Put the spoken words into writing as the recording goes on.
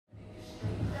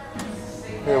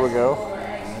Here we go.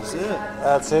 That's it.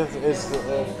 That's it. It's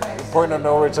the point of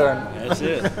no return. That's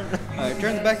it. All right,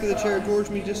 turn the back of the chair towards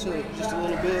me just a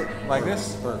little bit. Like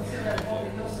this? All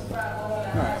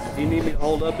right. If you need me to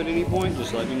hold up at any point,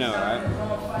 just let me know, all right?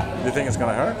 Do you think it's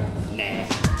gonna hurt? Nah.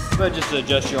 But just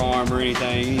adjust your arm or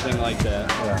anything like that.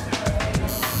 Yeah.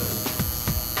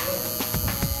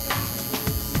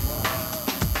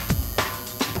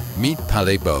 Meet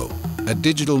Palle Bo, a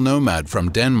digital nomad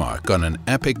from Denmark on an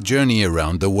epic journey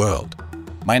around the world.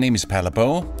 My name is Palle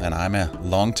Bo, and I'm a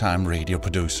long-time radio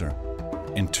producer.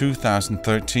 In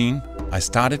 2013, I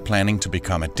started planning to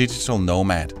become a digital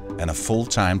nomad and a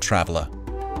full-time traveler.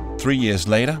 3 years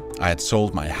later, I had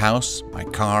sold my house, my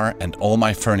car, and all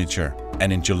my furniture.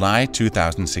 And in July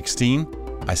 2016,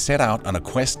 I set out on a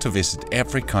quest to visit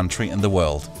every country in the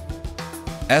world.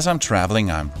 As I'm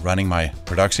traveling, I'm running my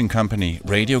production company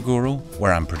Radio Guru,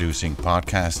 where I'm producing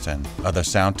podcasts and other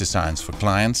sound designs for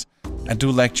clients, and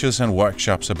do lectures and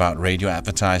workshops about radio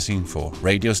advertising for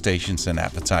radio stations and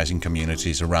advertising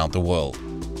communities around the world.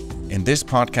 In this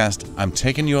podcast, I'm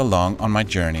taking you along on my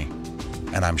journey,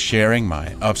 and I'm sharing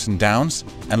my ups and downs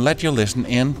and let you listen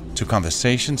in to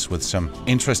conversations with some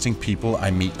interesting people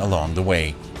I meet along the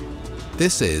way.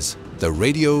 This is the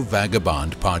Radio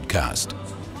Vagabond podcast.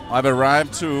 I've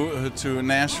arrived to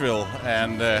Nashville,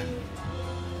 and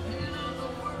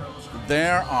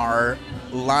there are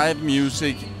live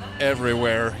music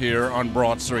everywhere here on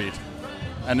Broad Street,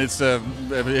 and it's a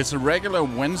regular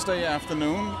Wednesday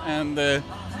afternoon, and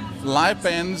live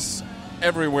bands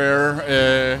everywhere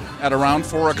at around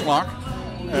 4 o'clock.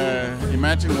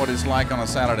 Imagine what it's like on a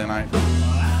Saturday night.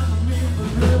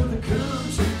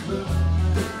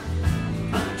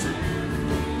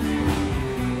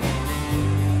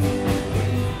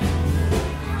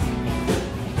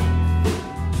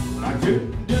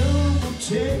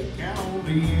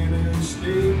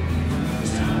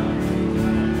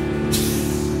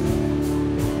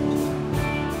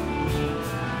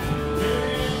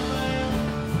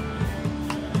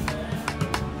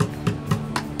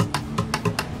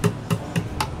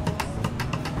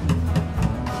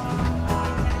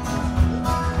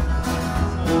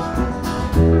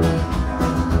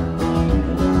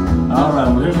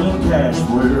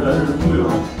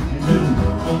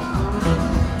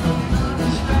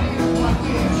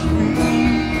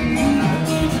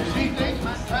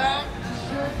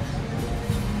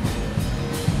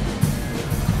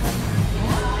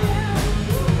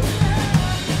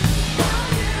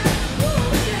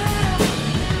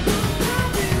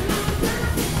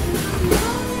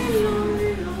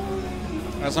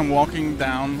 As I'm walking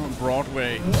down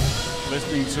Broadway,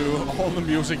 listening to all the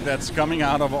music that's coming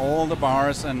out of all the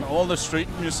bars and all the street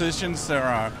musicians, there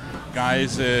are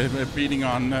guys beating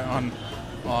on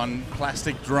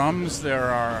plastic drums. There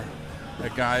are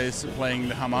guys playing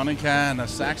the harmonica and a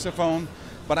saxophone.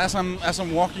 But as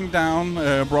I'm walking down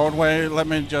Broadway, let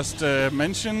me just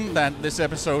mention that this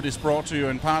episode is brought to you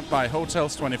in part by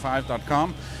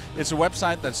Hotels25.com. It's a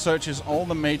website that searches all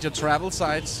the major travel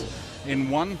sites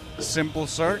in one simple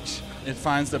search. It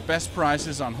finds the best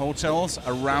prices on hotels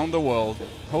around the world.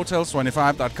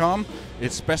 Hotels25.com,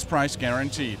 it's best price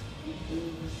guaranteed.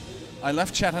 I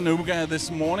left Chattanooga this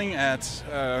morning at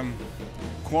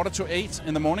 7:45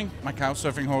 in the morning. My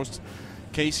Couchsurfing host,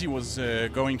 Casey, was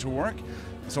going to work,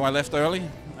 so I left early.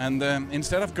 And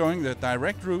instead of going the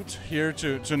direct route here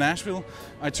to Nashville,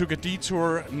 I took a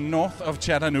detour north of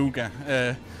Chattanooga.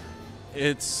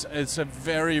 It's a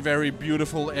very, very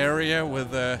beautiful area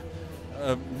with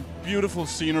beautiful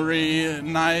scenery,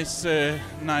 nice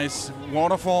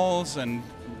waterfalls and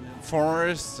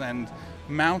forests and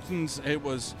mountains. It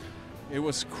was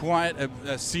quite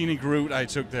a scenic route I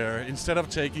took there, instead of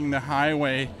taking the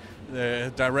highway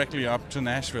directly up to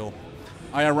Nashville.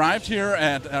 I arrived here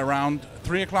at around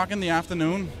 3 o'clock in the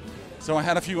afternoon, so I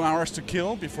had a few hours to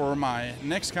kill before my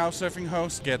next Couchsurfing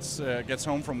host gets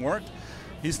home from work.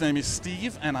 His name is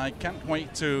Steve, and I can't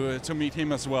wait to meet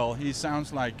him as well. He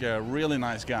sounds like a really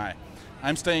nice guy.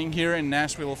 I'm staying here in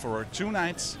Nashville for 2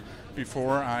 nights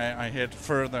before I head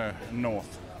further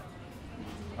north.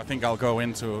 I think I'll go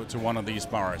into one of these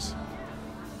bars.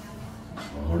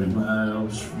 40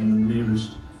 miles from the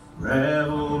nearest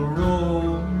gravel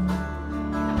road.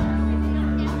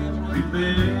 We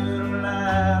build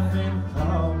life in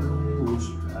Paul's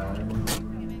pride.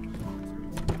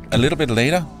 A little bit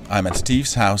later, I'm at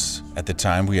Steve's house at the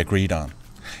time we agreed on.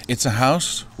 It's a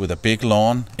house with a big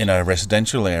lawn in a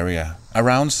residential area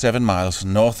around 7 miles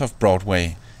north of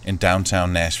Broadway in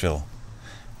downtown Nashville.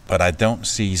 But I don't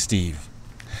see Steve.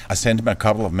 I sent him a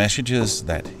couple of messages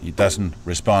that he doesn't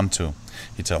respond to.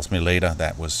 He tells me later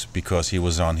that was because he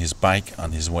was on his bike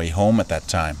on his way home at that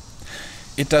time.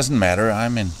 It doesn't matter,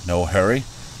 I'm in no hurry,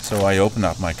 so I open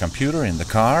up my computer in the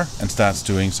car and starts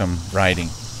doing some writing.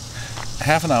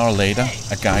 Half an hour later,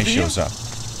 a guy shows up.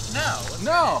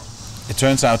 No. It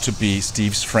turns out to be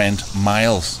Steve's friend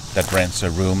Miles that rents a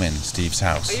room in Steve's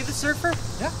house. Are you the surfer?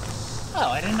 Yeah.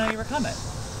 Oh, I didn't know you were coming.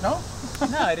 No?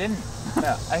 No, I didn't.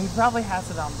 No. He probably has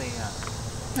it on the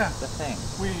thing.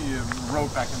 We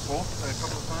rode back and forth a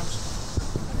couple of times.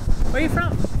 Where are you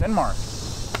from? Denmark.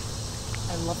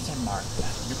 I love Denmark.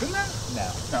 You been there? No.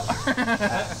 No.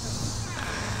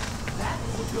 That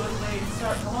is a good way to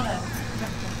start. Come on in.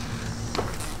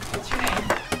 What's your name?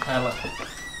 Palle.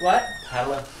 What?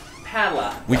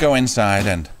 Palle. We go inside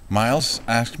and Miles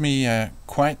asked me a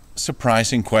quite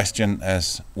surprising question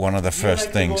as one of the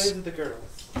first things. The boys or the girls?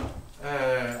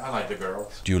 I like the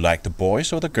girls. Do you like the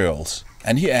boys or the girls?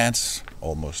 And he adds,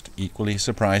 almost equally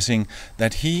surprising,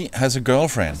 that he has a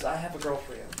girlfriend. I have a girl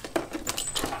for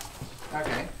you.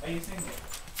 Okay. Are you single?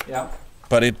 Yeah.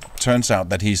 But it turns out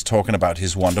that he's talking about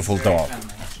his wonderful dog.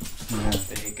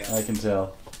 There you go. I can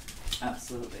tell.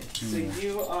 Absolutely. So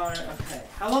you are, okay.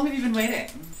 How long have you been waiting?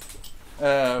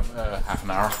 Half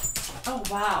an hour. Oh,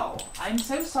 wow. I'm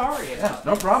so sorry. Yeah,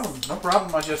 no problem. No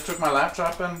problem. I just took my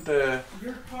laptop and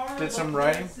Your car did some looks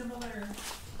writing. similar.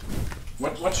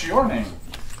 What's your name?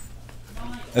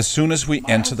 As soon as we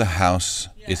enter the house,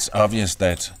 it's obvious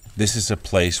that this is a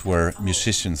place where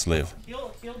musicians live.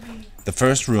 He'll be... The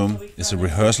first room is a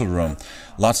rehearsal room,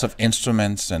 lots of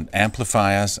instruments and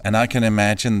amplifiers, and I can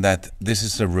imagine that this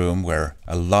is a room where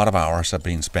a lot of hours are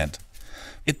being spent.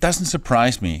 It doesn't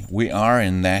surprise me. We are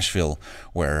in Nashville,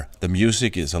 where the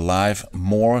music is alive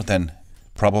more than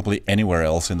probably anywhere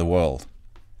else in the world.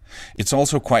 It's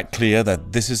also quite clear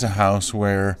that this is a house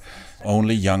where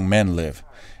only young men live.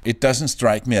 It doesn't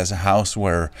strike me as a house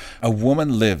where a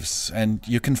woman lives, and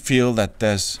you can feel that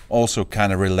there's also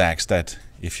kind of relaxed that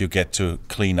if you get to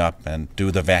clean up and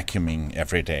do the vacuuming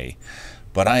every day.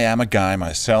 But I am a guy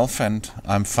myself, and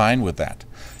I'm fine with that.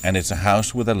 And it's a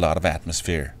house with a lot of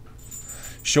atmosphere.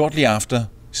 Shortly after,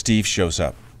 Steve shows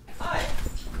up. Hi.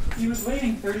 He was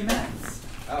waiting 30 minutes.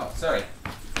 Oh, sorry.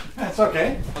 That's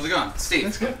okay. How's it going? Steve.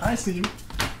 That's good. Hi, Steve.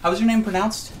 How was your name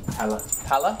pronounced? Palle.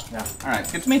 Palle? Yeah. All right,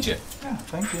 good to meet you. Yeah,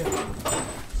 thank you.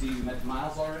 So you met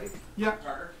Miles already? Yeah.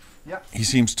 Carter? He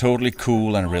seems totally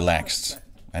cool and relaxed.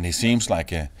 And he seems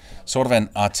like a sort of an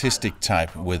artistic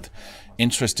type with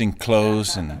interesting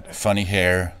clothes and funny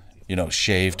hair, you know,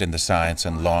 shaved in the sides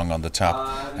and long on the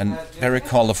top, and very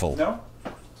colorful. No?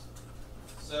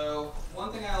 So,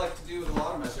 one thing I like to do with a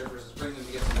lot of my surfers is bring them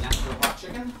to get some Nashville hot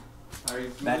chicken. Are you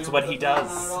familiar That's what with he the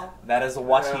phenomenon does. at all? That is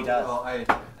what he does.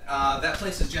 Well, That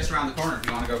place is just around the corner if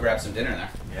you want to go grab some dinner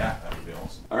there. yeah, that would be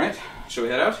awesome. All right, shall we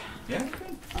head out? Yeah,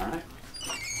 good. All right.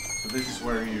 So this is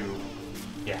where you...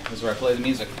 Yeah, this is where I play the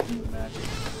music. This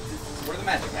is where the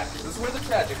magic happens. This is where the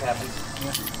tragic happens.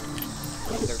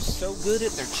 They're so good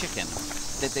at their chicken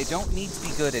that they don't need to be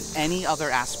good at any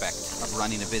other aspect of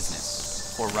running a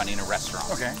business or running a restaurant.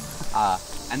 Okay.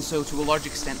 And so to a large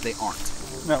extent they aren't.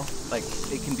 No. Like,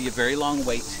 it can be a very long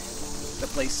wait. The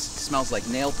place smells like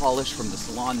nail polish from the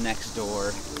salon next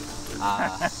door.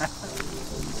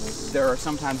 There are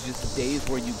sometimes just days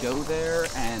where you go there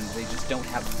and they just don't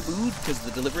have food because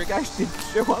the delivery guys didn't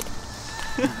show up.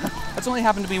 That's only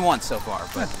happened to me once so far,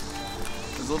 but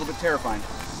it was a little bit terrifying.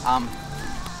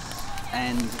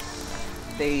 And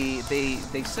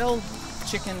they sell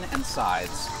chicken and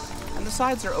sides, and the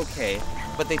sides are okay,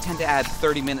 but they tend to add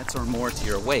 30 minutes or more to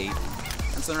your wait,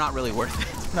 and so they're not really worth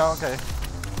it. No, okay.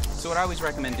 So what I always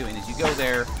recommend doing is you go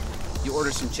there, you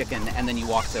order some chicken, and then you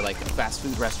walk to like a fast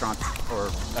food restaurant or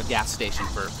a gas station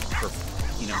for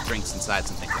you know, drinks and sides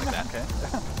and things like that. Okay.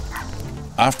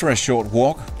 After a short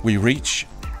walk, we reach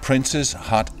Prince's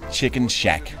Hot Chicken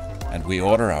Shack, and we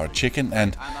order our chicken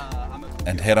and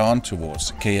head on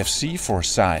towards KFC for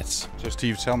sides. So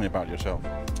Steve, tell me about yourself.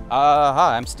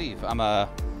 Hi, I'm Steve. I'm a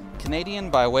Canadian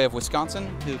by way of Wisconsin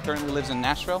who currently lives in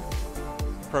Nashville.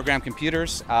 Program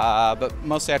computers, but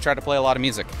mostly I try to play a lot of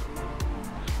music.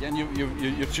 And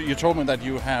you told me that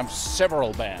you have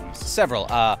several bands. Several.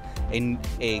 A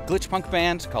glitch punk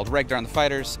band called Regdar and the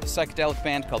Fighters, a psychedelic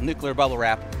band called Nuclear Bubble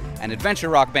Wrap, an adventure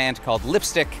rock band called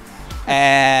Lipstick,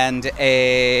 and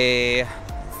a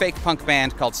fake punk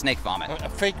band called Snake Vomit. A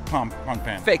fake punk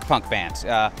band. Fake punk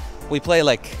band. We play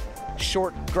like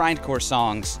short grindcore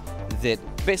songs that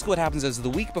basically what happens is the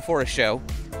week before a show,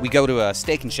 we go to a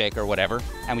Steak and Shake or whatever,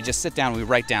 and we just sit down and we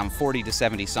write down 40 to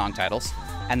 70 song titles.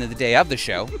 And then the day of the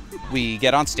show, we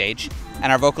get on stage,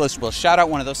 and our vocalist will shout out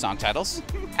one of those song titles,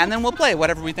 and then we'll play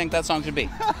whatever we think that song should be.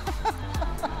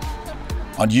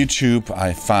 On YouTube,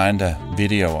 I find a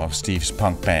video of Steve's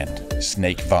punk band,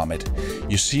 Snake Vomit.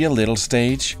 You see a little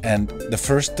stage, and the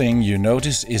first thing you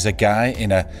notice is a guy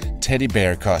in a teddy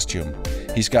bear costume.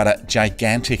 He's got a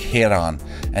gigantic head on,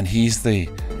 and he's the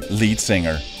lead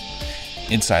singer.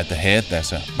 Inside the head,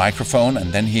 there's a microphone,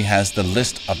 and then he has the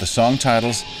list of the song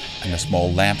titles and a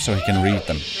small lamp so he can read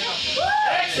them.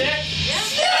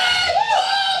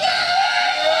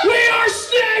 We are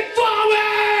Snake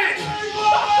Vomit!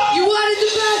 You wanted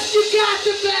the best, you got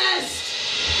the best!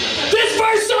 This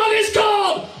first song is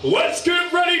called Let's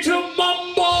Get Ready to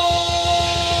Mumble!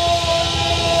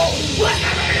 Let's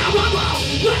get ready to mumble!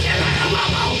 Let's get ready to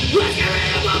mumble! Let's get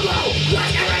ready to mumble!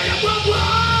 Let's get ready to mumble!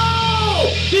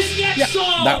 This next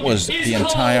song That was is the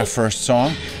entire called first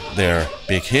song, their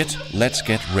big hit, Let's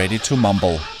Get Ready to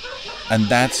Mumble. And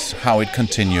that's how it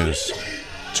continues.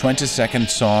 20-second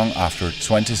song after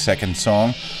 20-second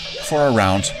song for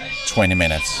around 20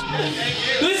 minutes.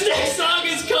 This next song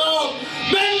is called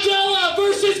Mandela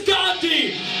vs.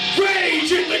 Gandhi!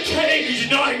 Rage in the Cage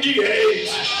 98!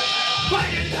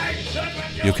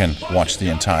 You can watch the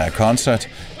entire concert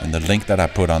in the link that I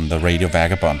put on the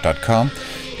radiovagabond.com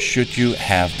should you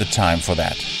have the time for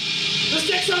that. This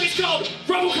next song is called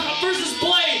RoboCop vs.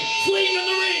 Blade! Fleeing in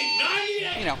the Ring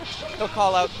 98! You know, they'll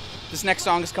call out, this next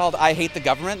song is called I Hate the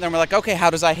Government, and then we're like, okay,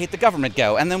 how does I Hate the Government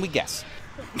go? And then we guess.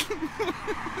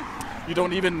 You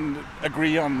don't even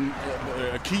agree on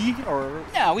a key, or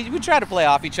No, we try to play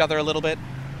off each other a little bit.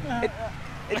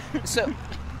 So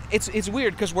it's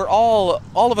weird because we're all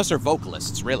of us are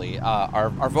vocalists, really.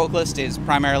 Our vocalist is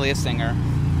primarily a singer.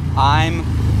 I'm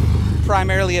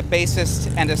primarily a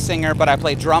bassist and a singer, but I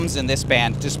play drums in this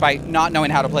band despite not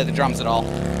knowing how to play the drums at all.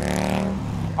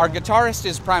 Our guitarist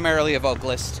is primarily a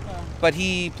vocalist, but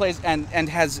he plays and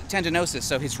has tendinosis,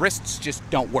 so his wrists just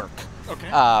don't work. Okay.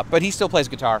 But he still plays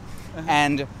guitar.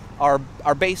 And our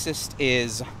bassist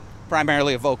is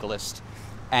primarily a vocalist,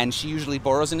 and she usually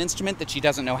borrows an instrument that she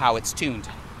doesn't know how it's tuned.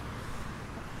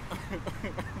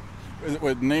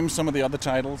 Name some of the other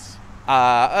titles.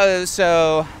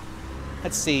 So,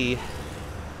 let's see.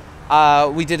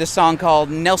 We did a song called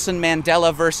Nelson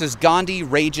Mandela vs. Gandhi,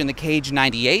 Rage in the Cage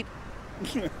 98.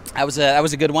 That was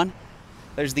a good one.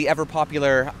 There's the ever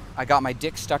popular I Got My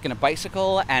Dick Stuck in a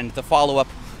Bicycle, and the follow-up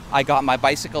I Got My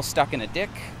Bicycle Stuck in a Dick.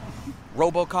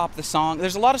 RoboCop, the song.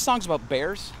 There's a lot of songs about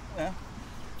bears.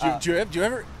 Yeah. Do you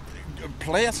ever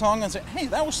play a song and say, "Hey,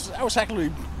 that was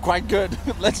actually quite good.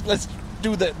 let's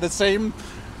do the same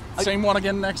one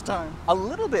again next time"? A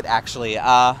little bit, actually.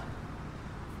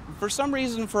 For some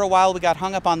reason, for a while, we got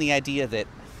hung up on the idea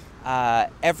that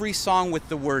every song with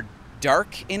the word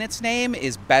dark in its name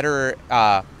is better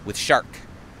with shark,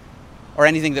 or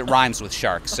anything that rhymes with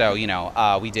shark. So,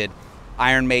 we did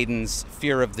Iron Maiden's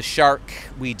Fear of the Shark.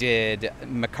 We did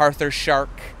MacArthur's Shark.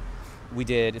 We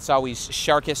did It's Always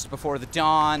Sharkest Before the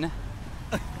Dawn.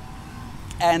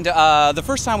 And the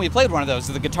first time we played one of those,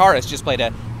 the guitarist just played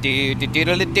a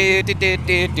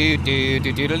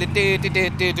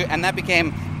and that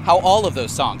became how all of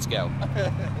those songs go.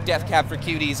 Death Cab for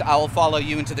Cuties, I'll Follow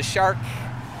You Into the Shark.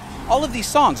 All of these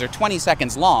songs are 20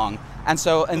 seconds long, and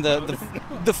so in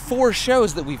the 4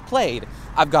 shows that we've played,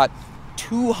 I've got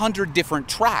 200 different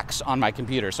tracks on my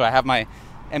computer. So I have my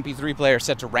MP3 player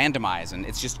set to randomize, and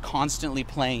it's just constantly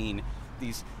playing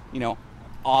these,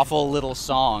 awful little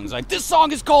songs. Like, this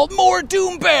song is called More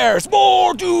Doom Bears!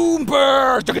 More Doom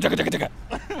Bears! And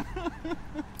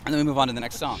then we move on to the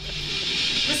next song.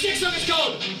 This next song is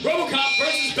called RoboCop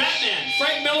vs. Batman,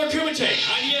 Frank Miller Kumite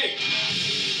 98.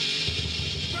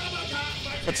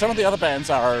 But some of the other bands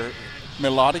are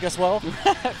melodic as well.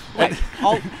 Right.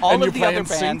 All And you of the play other in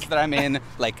bands sync? that I'm in,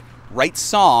 write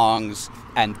songs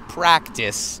and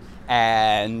practice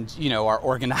and, are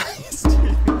organized.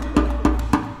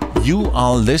 You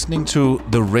are listening to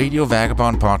the Radio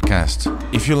Vagabond podcast.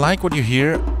 If you like what you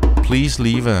hear, please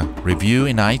leave a review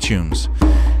in iTunes.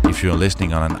 If you're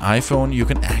listening on an iPhone, you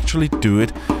can actually do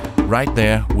it right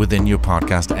there within your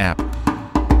podcast app.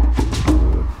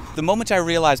 The moment I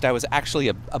realized I was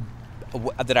actually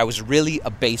that I was really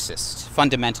a bassist,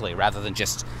 fundamentally, rather than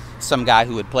just some guy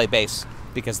who would play bass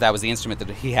because that was the instrument that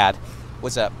he had,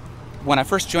 was when I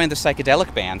first joined the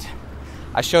psychedelic band.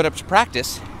 I showed up to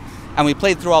practice, and we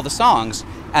played through all the songs,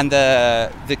 and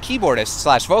the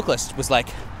keyboardist / vocalist was like,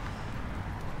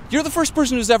 "You're the first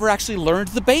person who's ever actually learned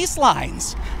the bass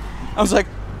lines." I was like,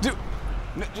 "Dude,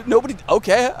 nobody."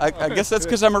 Okay, I guess that's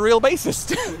because I'm a real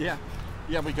bassist.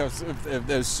 Yeah, because if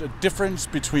there's a difference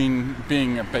between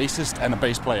being a bassist and a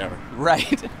bass player.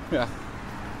 Right. Yeah.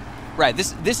 Right.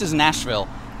 This is Nashville.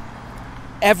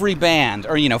 Every band,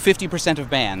 or 50% of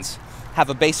bands, have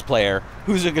a bass player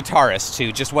who's a guitarist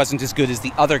who just wasn't as good as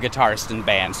the other guitarist in the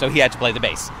band, so he had to play the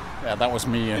bass. Yeah, that was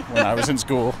me when I was in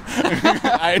school.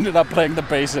 I ended up playing the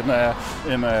bass in a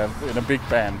big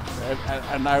band,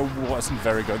 and I wasn't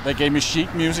very good. They gave me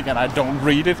sheet music, and I don't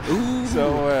read it,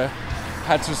 so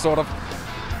had to sort of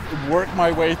work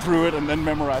my way through it and then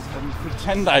memorize it and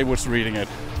pretend I was reading it.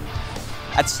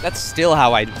 That's still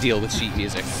how I deal with sheet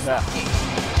music. Yeah.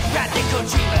 Radical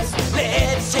dreamers,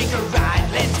 let's take a ride,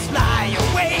 let's fly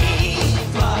away.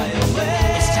 Fly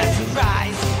away. It's time to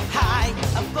rise high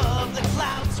above the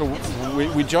clouds. So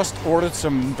we just ordered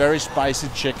some very spicy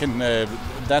chicken.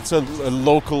 That's a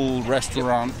local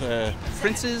restaurant.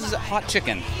 Prince's Hot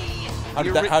Chicken.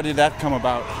 How did that come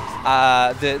about?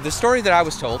 The story that I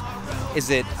was told is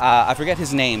that, I forget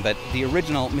his name, but the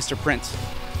original Mr. Prince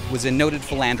was a noted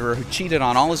philanderer who cheated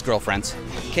on all his girlfriends,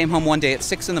 came home one day at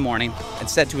 6 in the morning and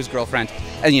said to his girlfriend,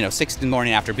 6 in the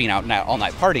morning after being out all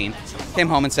night partying, came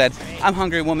home and said, "I'm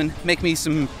hungry, woman, make me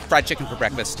some fried chicken for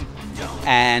breakfast."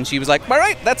 And she was like, "All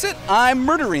right, that's it, I'm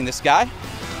murdering this guy."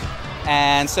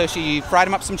 And so she fried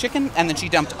him up some chicken, and then she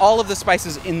dumped all of the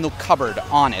spices in the cupboard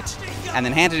on it, and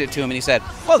then handed it to him, and he said,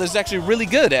 "Oh, this is actually really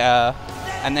good."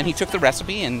 And then he took the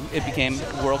recipe, and it became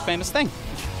a world-famous thing.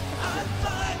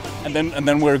 And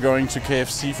then we're going to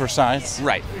KFC for sides.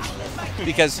 Right.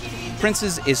 Because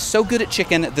Prince's is so good at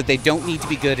chicken that they don't need to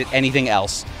be good at anything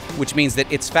else, which means that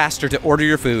it's faster to order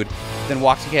your food than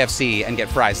walk to KFC and get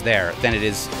fries there than it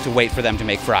is to wait for them to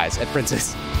make fries at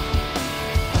Prince's.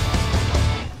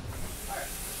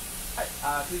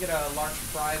 Can we get a large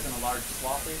fries and a large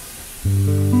slaw, please?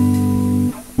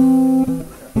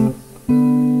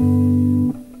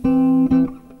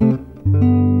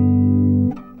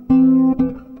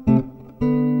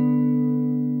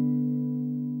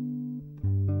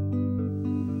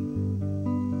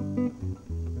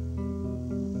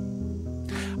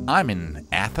 I'm in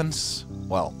Athens,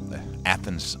 well,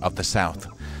 Athens of the South.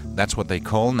 That's what they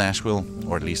call Nashville,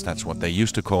 or at least that's what they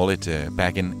used to call it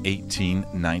back in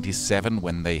 1897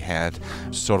 when they had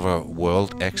sort of a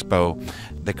World Expo.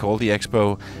 They called the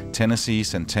expo Tennessee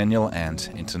Centennial and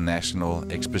International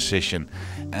Exposition.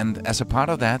 And as a part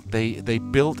of that, they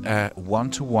built a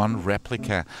one-to-one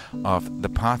replica of the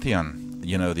Parthenon,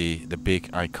 the big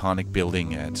iconic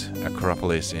building at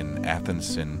Acropolis in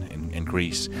Athens in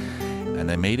Greece. And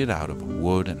they made it out of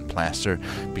wood and plaster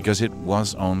because it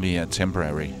was only a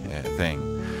temporary thing.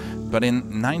 But in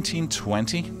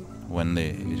 1920, when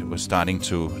it was starting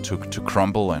to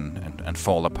crumble and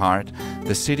fall apart,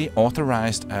 the city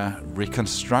authorized a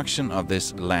reconstruction of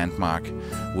this landmark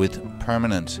with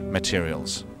permanent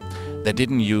materials. They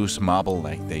didn't use marble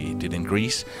like they did in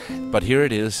Greece, but here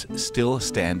it is, still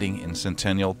standing in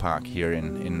Centennial Park here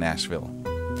in Nashville.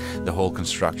 The whole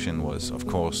construction was, of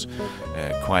course,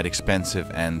 quite expensive,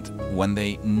 and when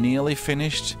they nearly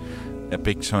finished, a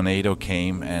big tornado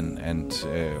came and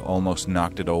almost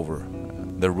knocked it over.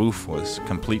 The roof was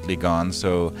completely gone,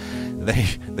 so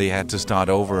they had to start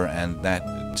over, and that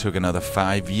took another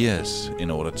 5 years in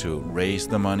order to raise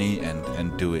the money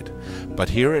and do it. But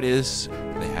here it is.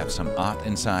 They have some art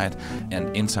inside,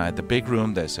 and inside the big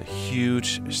room there's a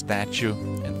huge statue.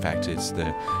 In fact, it's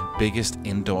the biggest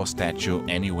indoor statue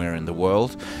anywhere in the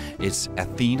world. It's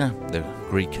Athena, the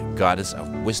Greek goddess of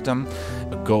wisdom.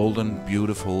 A golden,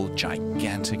 beautiful,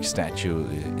 gigantic statue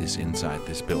is inside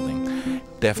this building.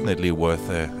 Definitely worth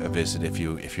a visit if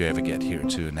you ever get here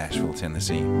to Nashville,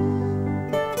 Tennessee.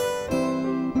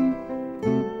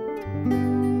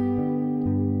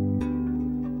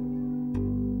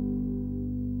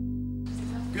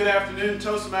 Good afternoon,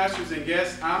 Toastmasters and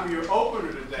guests. I'm your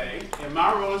opener today, and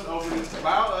my role as opener is to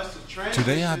allow us to transition.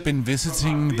 Today I've been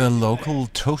visiting the local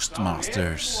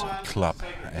Toastmasters Club.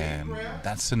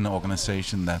 That's an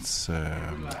organization that's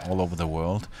all over the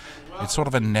world. It's sort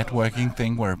of a networking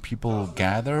thing where people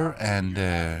gather and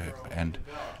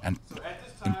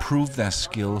improve their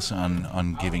skills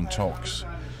on giving talks.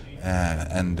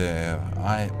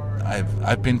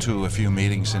 I've been to a few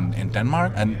meetings in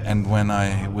Denmark, and when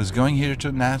I was going here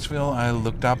to Nashville, I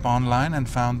looked up online and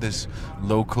found this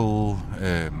local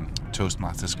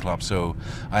Toastmasters Club. So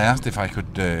I asked if I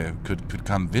could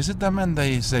come visit them, and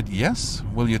they said yes.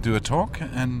 Will you do a talk?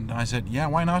 And I said yeah,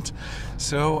 why not?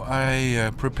 So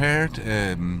I prepared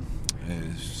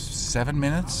 7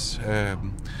 minutes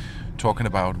talking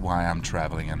about why I'm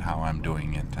traveling and how I'm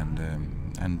doing it, and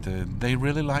they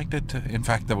really liked it. In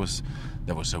fact, there was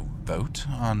a vote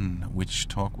on which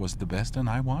talk was the best, and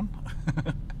I won.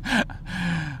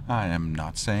 I am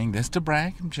not saying this to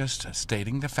brag, I'm just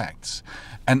stating the facts.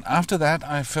 And after that,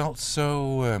 I felt so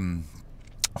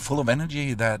full of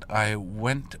energy that I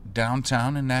went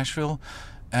downtown in Nashville,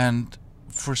 and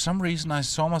for some reason I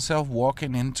saw myself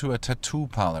walking into a tattoo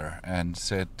parlor and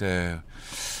said,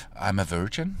 I'm a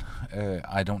virgin,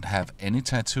 I don't have any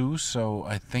tattoos, so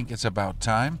I think it's about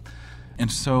time. And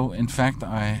so, in fact,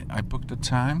 I booked a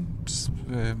time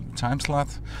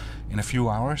slot. In a few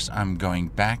hours, I'm going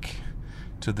back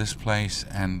to this place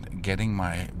and getting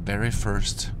my very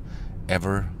first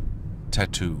ever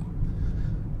tattoo.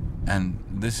 And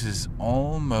this is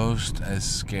almost as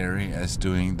scary as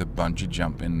doing the bungee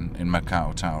jump in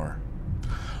Macau Tower.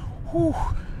 Whew.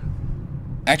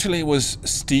 Actually, it was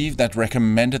Steve that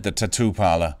recommended the tattoo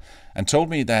parlor and told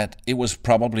me that it was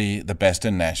probably the best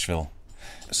in Nashville.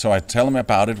 So I tell him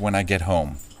about it when I get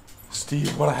home.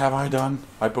 Steve, what have I done?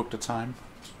 I booked a time.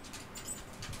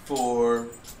 For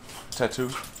Tattoo.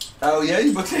 oh yeah,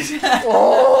 you booked it.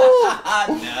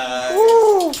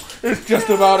 Ooh, it's just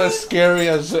about as scary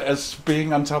as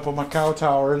being on top of Macau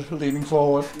Tower, leaning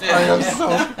forward. I am so.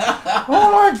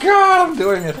 Oh my God, I'm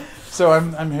doing it. So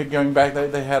I'm going back.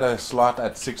 They had a slot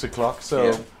at 6 o'clock. So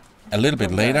Yeah. a little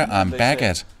bit later, I'm back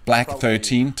at Black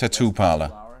 13 Tattoo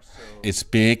Parlor. It's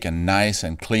big and nice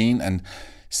and clean and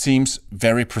seems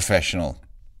very professional.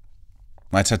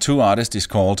 My tattoo artist is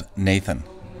called Nathan.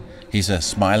 He's a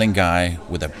smiling guy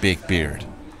with a big beard.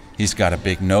 He's got a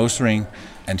big nose ring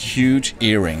and huge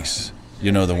earrings.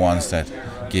 You know, the ones that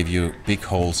give you big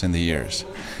holes in the ears.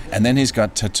 And then he's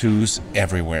got tattoos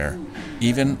everywhere,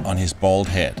 even on his bald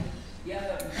head.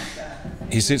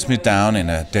 He sits me down in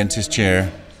a dentist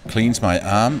chair, cleans my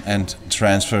arm and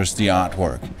transfers the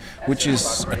artwork, which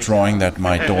is a drawing that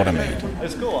my daughter made.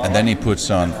 And then he puts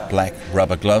on black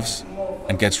rubber gloves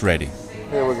and gets ready.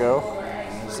 Here we go.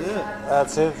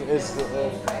 That's it. It's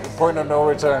the point of no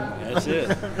return. That's it.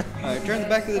 All right, turn the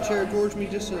back of the chair towards me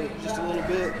just a little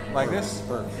bit. Like this?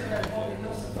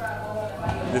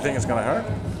 You think it's gonna hurt?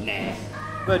 Nah.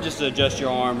 But just to adjust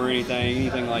your arm or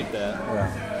anything like that.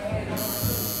 Yeah.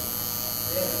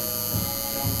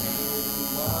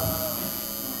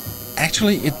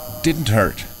 Actually, it didn't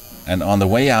hurt. And on the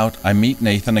way out, I meet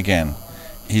Nathan again.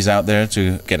 He's out there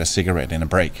to get a cigarette in a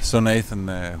break. So Nathan,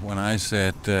 when I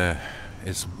said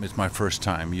it's my first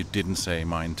time, you didn't say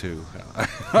mine too.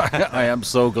 I am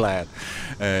so glad.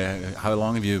 How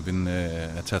long have you been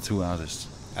a tattoo artist?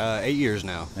 8 years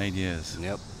now. 8 years.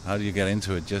 Yep. How do you get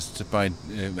into it? Just by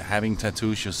having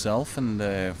tattoos yourself and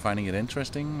finding it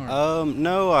interesting? Or?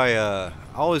 No, I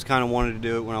always kind of wanted to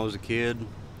do it when I was a kid,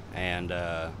 and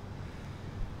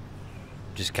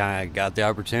just kind of got the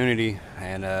opportunity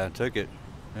and took it.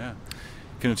 Yeah.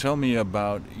 Can you tell me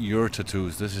about your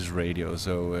tattoos? This is radio,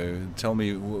 so tell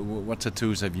me what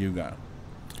tattoos have you got?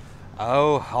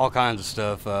 Oh, all kinds of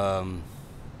stuff.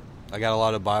 I got a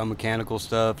lot of biomechanical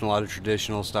stuff and a lot of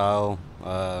traditional style.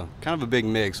 Kind of a big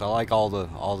mix. I like all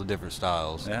the different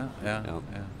styles. Yeah. Yep.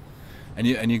 And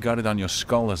you got it on your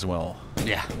skull as well.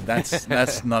 Yeah.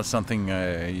 That's not something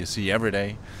you see every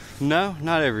day. No,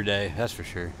 not every day. That's for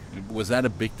sure. Was that a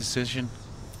big decision?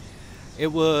 It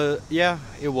was, yeah,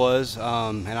 it was.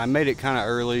 And I made it kind of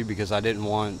early because I didn't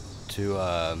want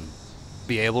to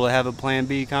be able to have a plan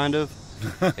B, kind of.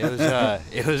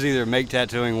 It was either make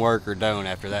tattooing work or don't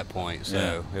after that point.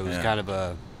 So it was kind of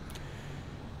a,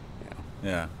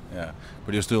 Yeah.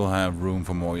 But you still have room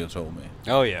for more, you told me.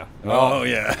 Oh, yeah. Oh,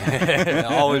 yeah.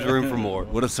 Always room for more.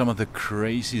 What are some of the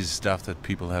craziest stuff that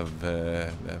people have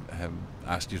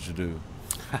asked you to do?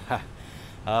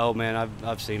 Oh, man,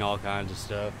 I've seen all kinds of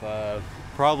stuff.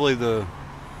 Probably the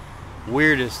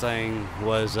weirdest thing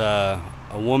was a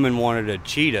woman wanted a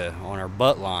cheetah on her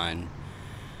butt line.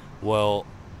 Well,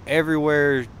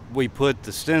 everywhere we put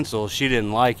the stencil, she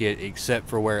didn't like it except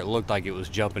for where it looked like it was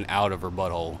jumping out of her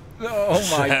butthole.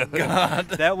 Oh my God.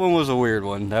 That one was a weird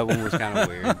one. That one was kind of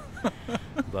weird.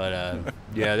 But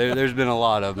yeah, there's been a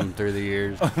lot of them through the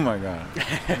years. Oh my God.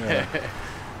 Yeah.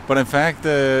 But in fact,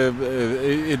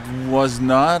 it was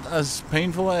not as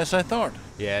painful as I thought.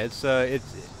 Yeah, it's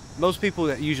most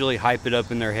people usually hype it up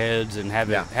in their heads and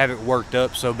have it worked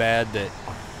up so bad that.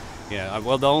 Yeah,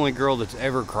 well, the only girl that's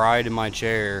ever cried in my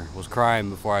chair was crying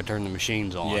before I turned the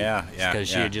machines on. Yeah. Because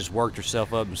she had just worked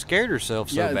herself up and scared herself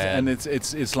so bad. And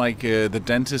it's like the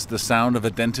dentist. The sound of a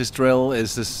dentist drill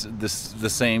is the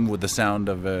same with the sound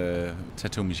of a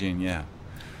tattoo machine. Yeah.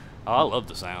 Oh, I love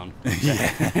the sound.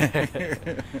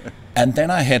 And then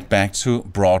I head back to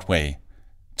Broadway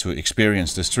to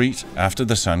experience the street after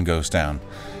the sun goes down,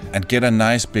 and get a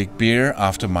nice big beer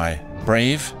after my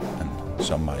brave and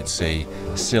some might say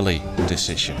silly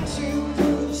decision.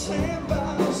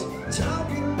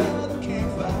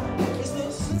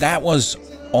 That was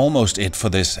almost it for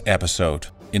this episode.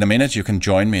 In a minute you can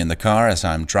join me in the car as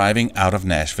I'm driving out of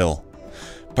Nashville.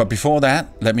 But before that,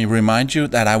 let me remind you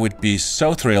that I would be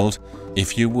so thrilled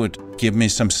if you would give me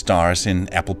some stars in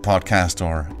Apple Podcast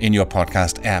or in your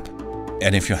podcast app.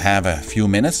 And if you have a few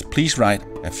minutes, please write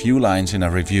a few lines in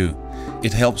a review.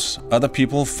 It helps other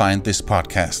people find this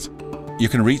podcast. You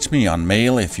can reach me on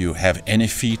mail if you have any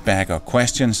feedback or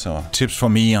questions or tips for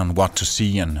me on what to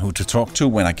see and who to talk to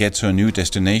when I get to a new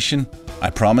destination. I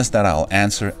promise that I'll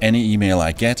answer any email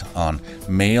I get on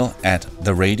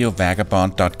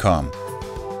mail@theradiovagabond.com.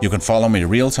 You can follow me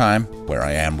real time, where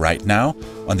I am right now,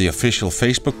 on the official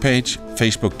Facebook page,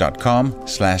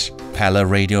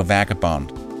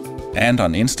 facebook.com/PalaRadioVagabond, and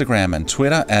on Instagram and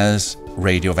Twitter as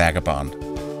Radio Vagabond.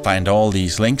 Find all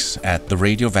these links at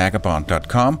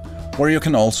theradiovagabond.com, where you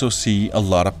can also see a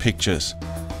lot of pictures,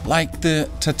 like the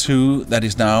tattoo that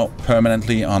is now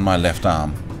permanently on my left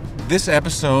arm. This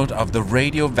episode of the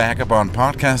Radio Vagabond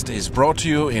podcast is brought to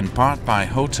you in part by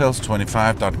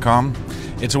Hotels25.com.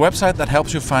 It's a website that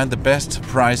helps you find the best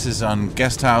prices on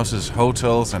guest houses,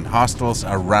 hotels and hostels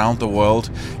around the world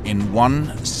in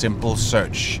one simple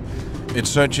search. It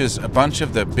searches a bunch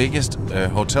of the biggest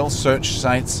hotel search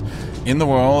sites in the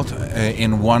world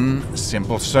in one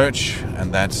simple search,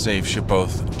 and that saves you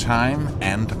both time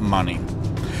and money.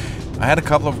 I had a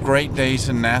couple of great days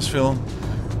in Nashville.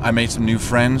 I made some new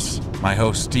friends, my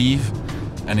host Steve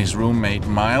and his roommate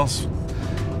Miles,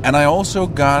 and I also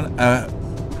got a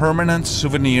permanent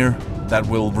souvenir that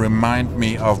will remind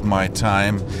me of my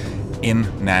time in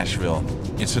Nashville.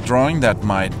 It's a drawing that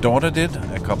my daughter did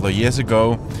a couple of years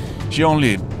ago. She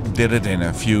only did it in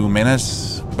a few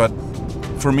minutes, but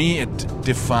for me it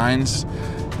defines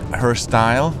her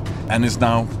style and is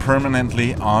now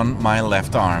permanently on my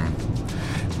left arm.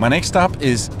 My next stop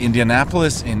is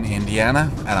Indianapolis in Indiana,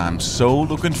 and I'm so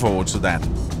looking forward to that.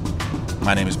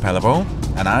 My name is Palavo,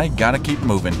 and I gotta keep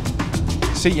moving.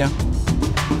 See ya.